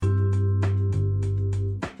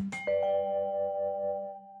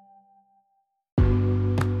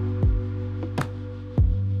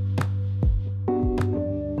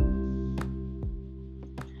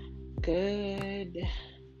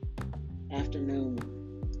afternoon.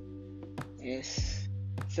 It's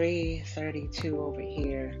 3:32 over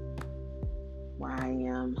here where I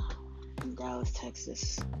am in Dallas,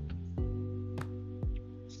 Texas.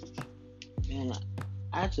 And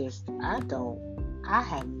I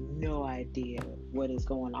have no idea what is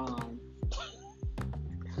going on.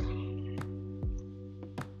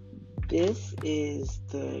 This is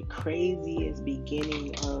the craziest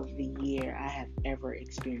beginning of the year I have ever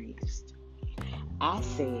experienced. I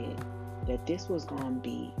said that this was going to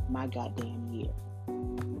be my goddamn year.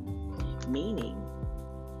 Meaning,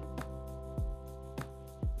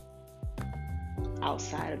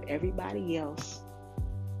 outside of everybody else's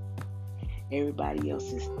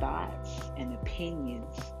thoughts and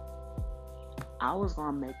opinions, I was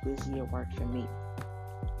going to make this year work for me.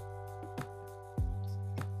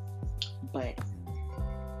 But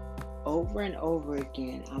over and over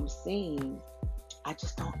again, I'm seeing,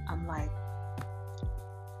 I'm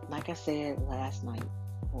like I said last night,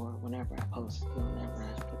 or whenever I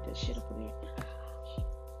put that shit up there,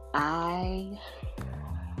 I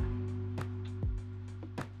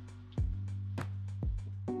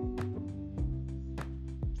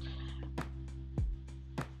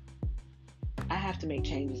have to make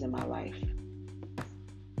changes in my life.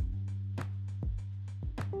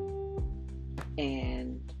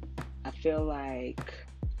 And I feel like,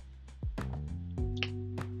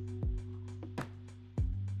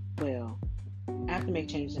 I have to make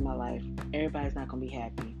changes in my life. Everybody's not going to be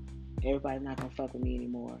happy. Everybody's not going to fuck with me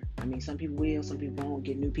anymore. I mean, some people will, some people won't.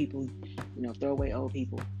 Get new people, throw away old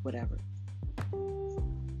people, whatever.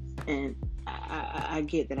 And I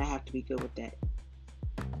get that I have to be good with that.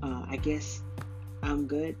 I guess I'm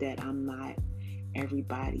good that I'm not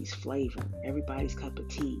everybody's flavor, everybody's cup of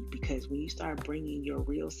tea, because when you start bringing your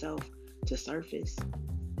real self to surface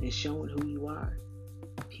and showing who you are,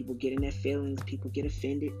 people get in their feelings, people get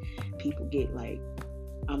offended, people get like,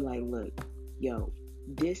 I'm like, look, yo,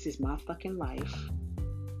 this is my fucking life,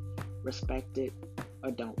 respect it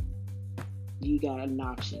or don't. You got an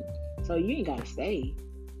option, so you ain't gotta stay,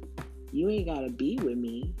 you ain't gotta be with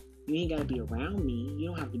me, you ain't gotta be around me, you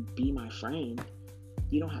don't have to be my friend,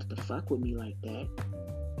 you don't have to fuck with me like that.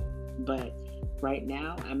 But right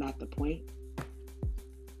now, I'm at the point,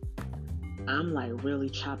 I'm like really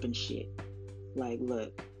chopping shit. Like,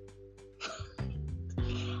 look,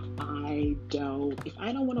 if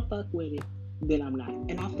I don't want to fuck with it, then I'm not.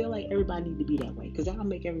 And I feel like everybody needs to be that way, because that'll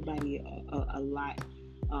make everybody a lot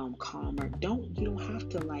calmer. You don't have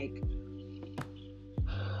to like,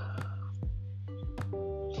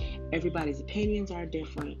 everybody's opinions are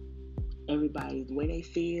different. Everybody's the way they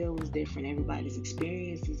feel is different. Everybody's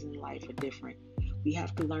experiences in life are different. We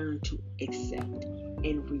have to learn to accept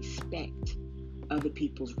and respect other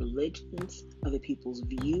people's religions, other people's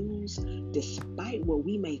views, despite what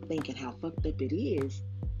we may think and how fucked up it is.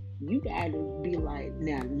 You gotta be like,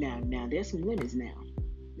 now, there's some limits now.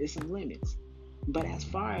 There's some limits. But as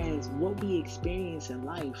far as what we experience in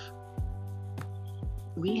life,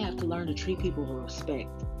 we have to learn to treat people with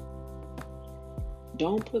respect.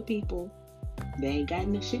 Don't put people that ain't got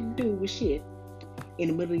no shit to do with shit in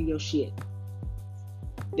the middle of your shit.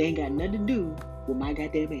 They ain't got nothing to do with my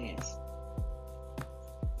goddamn ass.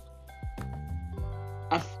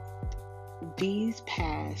 These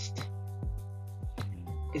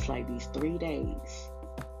 3 days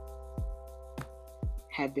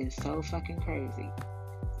have been so fucking crazy.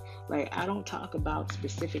 Like, I don't talk about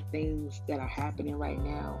specific things that are happening right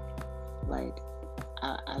now. Like,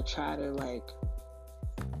 I try to like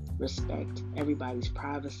respect everybody's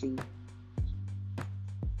privacy,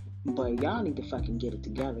 but y'all need to fucking get it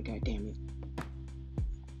together, goddammit.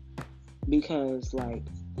 Because like,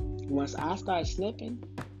 once I start snipping,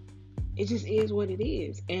 it just is what it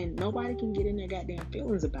is, and nobody can get in their goddamn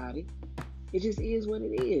feelings about it. It just is what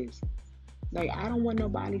it is. Like, I don't want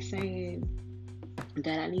nobody saying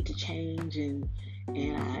that I need to change and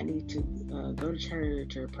I need to go to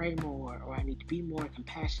church or pray more, or I need to be more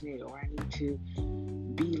compassionate, or I need to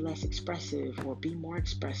be less expressive, or be more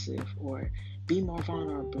expressive, or be more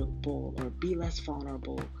vulnerable, or be less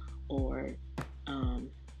vulnerable, or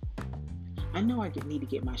I know I need to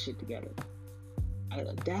get my shit together.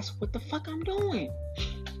 That's what the fuck I'm doing.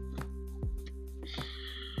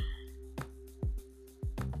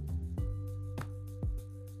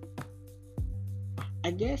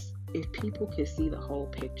 I guess if people could see the whole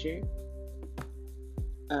picture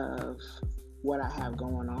of what I have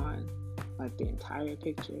going on, like the entire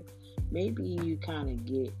picture, maybe you kind of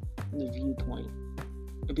get the viewpoint.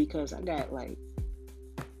 Because I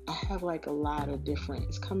have like a lot of different,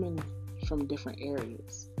 it's coming from different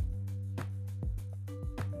areas.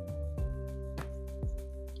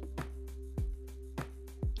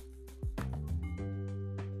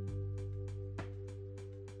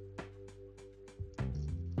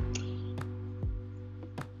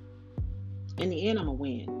 In the end, I'm gonna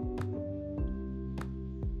win.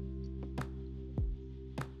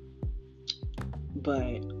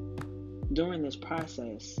 But during this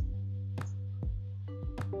process,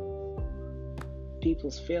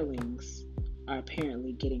 people's feelings are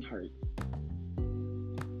apparently getting hurt.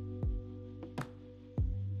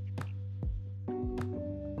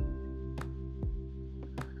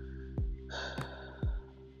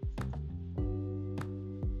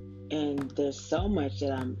 And there's so much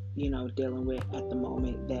that I'm, dealing with at the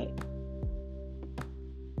moment that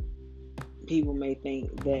people may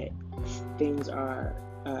think that things are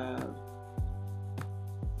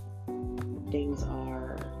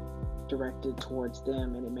directed towards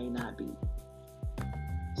them, and it may not be.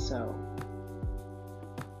 So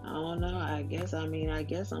I don't know. I guess I'm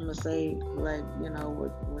gonna say, like,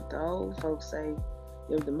 what the old folks say: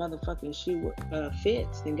 if the motherfucking shoe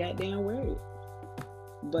fits, then goddamn wear it.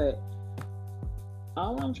 But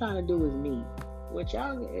all I'm trying to do is me. What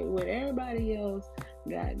everybody else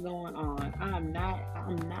got going on, I'm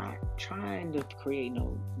not trying to create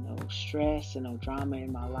no stress and no drama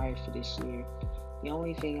in my life for this year. The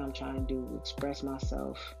only thing I'm trying to do is express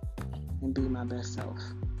myself and be my best self.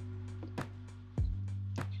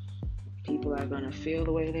 People are gonna feel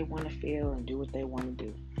the way they want to feel and do what they want to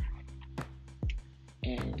do.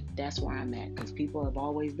 And that's where I'm at, because people have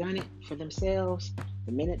always done it for themselves.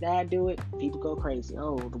 The minute that I do it, people go crazy.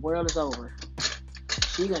 Oh, the world is over.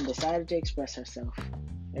 She done decided to express herself.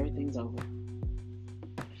 Everything's over.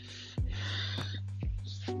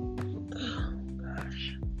 Oh,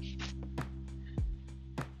 gosh.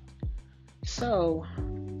 So,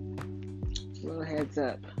 little heads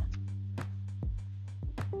up.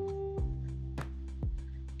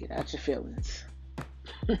 Get out your feelings.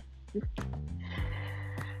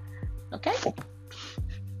 Okay.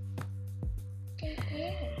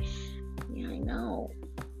 Yeah, I know.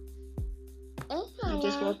 You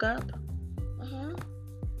just woke up? Uh-huh.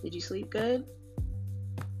 Did you sleep good?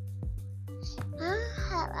 I don't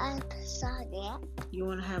have applesauce yet. You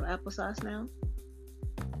want to have applesauce now?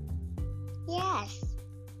 Yes.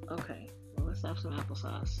 Okay. Well, let's have some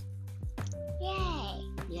applesauce. Yay.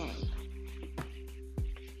 Yay.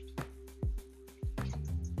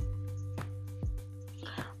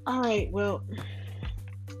 All right. Well,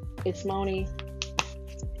 it's Moni.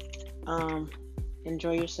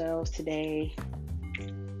 Enjoy yourselves today.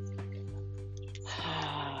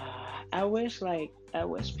 I wish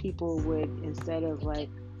people would, instead of like,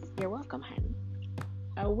 you're welcome, honey.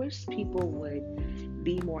 I wish people would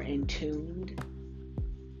be more in tune.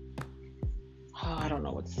 Oh, I don't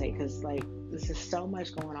know what to say, because like this is so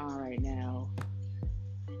much going on right now.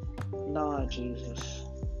 Lord Jesus.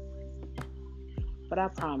 But I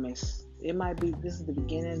promise, this is the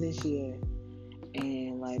beginning of this year,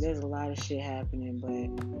 and like there's a lot of shit happening, but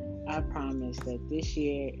I promise that this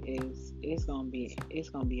year it's gonna be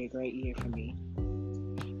a great year for me,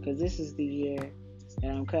 because this is the year that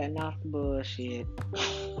I'm cutting off the bullshit.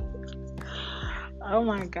 Oh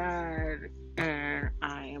my God, and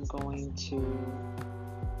I am going to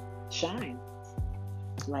shine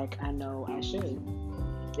like I know I should.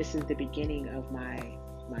 This is the beginning of my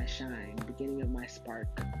shine, beginning of my spark.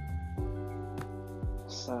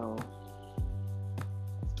 So,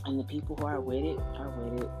 and the people who are with it,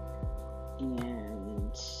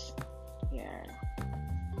 and yeah,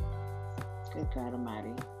 good God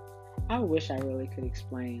Almighty. I wish I really could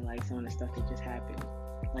explain like some of the stuff that just happened.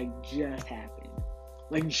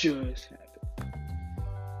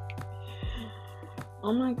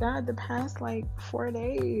 Oh my God, the past like 4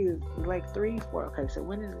 days, like 3, 4. Okay, so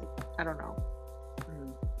when is it? I don't know.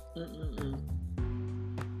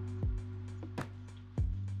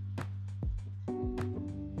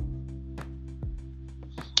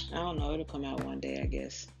 I don't know. It'll come out one day, I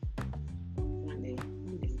guess. One day.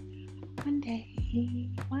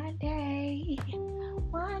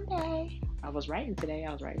 I was writing today.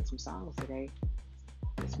 I was writing some songs today.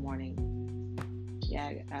 This morning.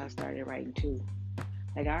 Yeah, I started writing too.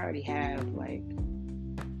 Like I already have like,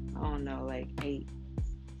 I don't know, like 18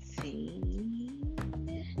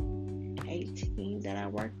 that I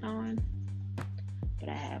worked on. But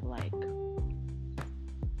I have like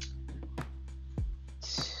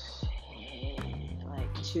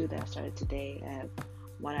 2 that I started today. I have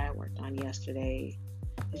 1 I worked on yesterday.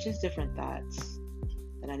 It's just different thoughts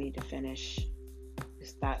that I need to finish.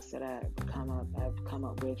 It's thoughts that I've come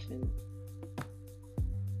up with, and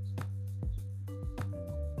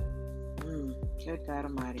good God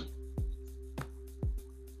Almighty.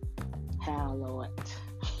 Hell, Lord.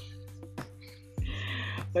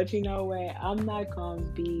 But you know what? I'm not gonna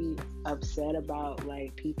be upset about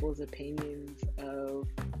like people's opinions of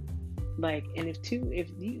Like, and if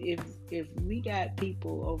we got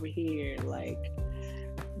people over here like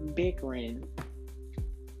bickering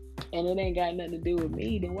and it ain't got nothing to do with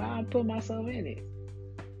me, then why I put myself in it?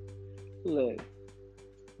 Look,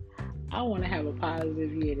 I want to have a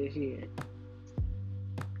positive year this year.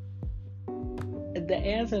 The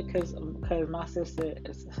answer, because my sister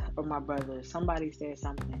or my brother, somebody said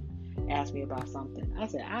something, asked me about something. I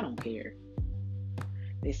said, I don't care.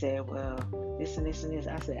 They said, well, this and this and this.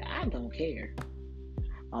 I said, I don't care.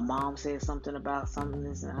 My mom said something about something,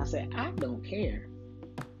 and I said, I don't care.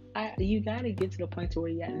 You got to get to the point to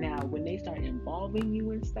where you got now. When they start involving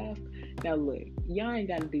you and stuff, now look, y'all ain't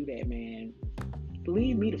got to do that, man.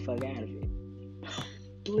 Leave me the fuck out of it,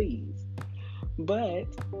 please. But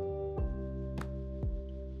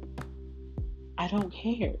I don't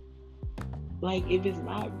care. Like, if it's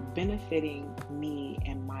not benefiting me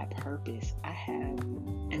and my purpose, I have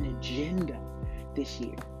an agenda this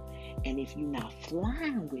year. And if you're not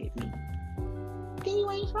flying with me, then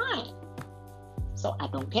you ain't flying. So I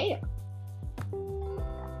don't care.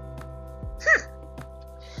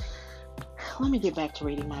 Let me get back to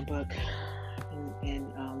reading my book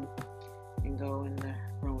and go in the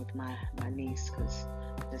room with my niece, because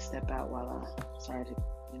I just step out while I started,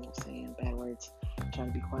 saying bad words,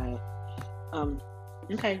 trying to be quiet.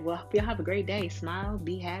 Okay, well, y'all have a great day. Smile,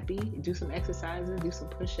 be happy, do some exercises, do some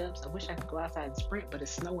push-ups. I wish I could go outside and sprint, but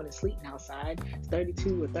it's snowing and sleeting outside. It's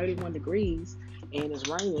 32 or 31 degrees, and it's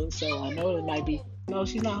raining, so I know it might be... No,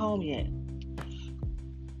 she's not home yet.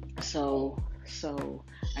 So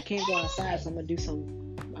I can't go outside, so I'm gonna do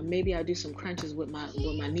some... Maybe I'll do some crunches with my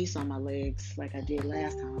niece on my legs, like I did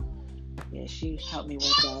last time. Yeah, she helped me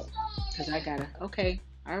work out, because I gotta... Okay,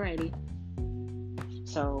 alrighty.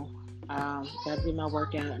 So... gotta do my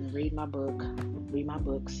workout and read my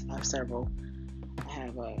books. I have several.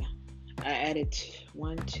 I added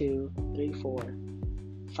 5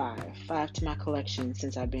 to my collection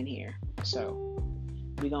since I've been here. So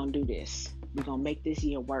we're gonna do this. We're gonna make this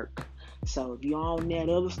year work. So if you're on that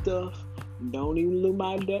other stuff, don't even look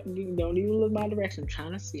my direction. I'm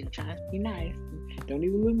trying to be nice. Don't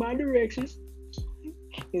even look my directions.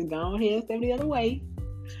 Just go ahead and step the other way.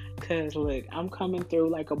 Because, look, I'm coming through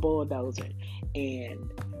like a bulldozer.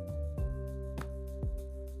 And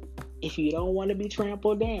if you don't want to be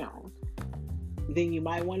trampled down, then you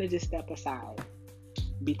might want to just step aside.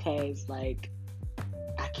 Because, like,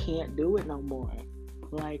 I can't do it no more.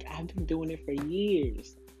 Like, I've been doing it for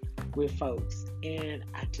years with folks. And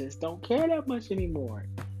I just don't care that much anymore.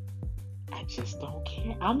 I just don't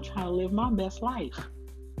care. I'm trying to live my best life.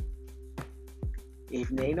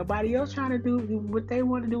 If ain't nobody else trying to do what they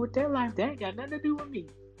want to do with their life, that ain't got nothing to do with me.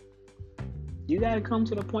 You got to come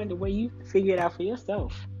to the point where you figure it out for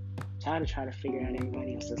yourself. Try to figure out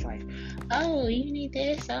everybody else's life. Oh, you need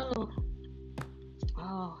this. Oh,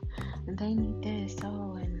 and they need this.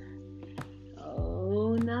 Oh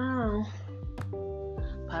no.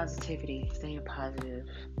 Positivity, staying positive,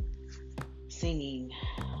 singing,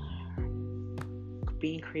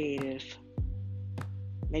 being creative,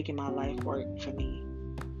 making my life work for me.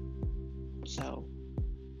 So,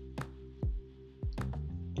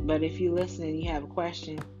 but if you listen and you have a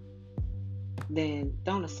question, then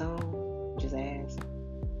don't assume, just ask.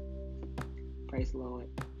 Praise the Lord.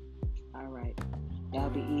 All right, y'all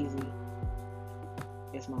be easy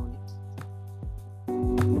this morning.